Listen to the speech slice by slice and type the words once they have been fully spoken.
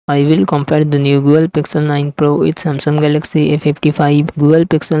I will compare the new Google Pixel 9 Pro with Samsung Galaxy A55. Google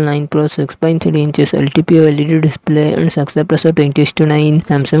Pixel 9 Pro 6.3 inches LTPO LED display and success ratio 20:9.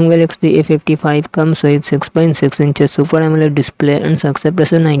 Samsung Galaxy A55 comes with 6.6 inches Super AMOLED display and success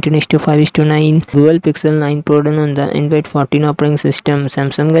ratio 19:5:9. Google Pixel 9 Pro run on the Android 14 operating system.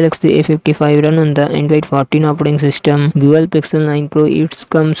 Samsung Galaxy A55 run on the Android 14 operating system. Google Pixel 9 Pro it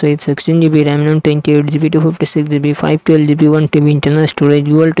comes with 16GB RAM and 28GB, 256GB, 512GB, 1TB internal storage.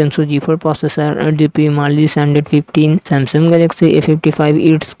 Google Tensor G4 processor, 8GB, Mali 715. Samsung Galaxy A55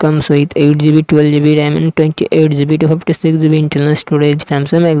 it comes with 8GB, 12GB RAM and 28GB, 256GB internal storage.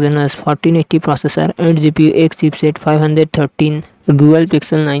 Samsung Exynos 1480 processor, 8GPU, X chipset, 513. Google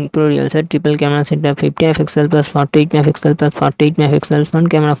Pixel 9 Pro real set triple camera setup 50MP plus 48MP plus 48MP front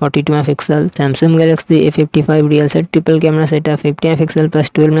camera 42MP. Samsung Galaxy A55 real set triple camera setup 50MP plus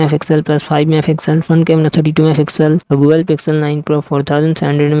 12MP plus 5MP front camera 32MP. Google Pixel 9 Pro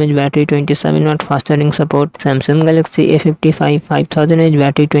 4700 mAh battery 27W fast charging support. Samsung Galaxy A55 5000 mAh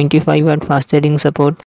battery 25W fast charging support.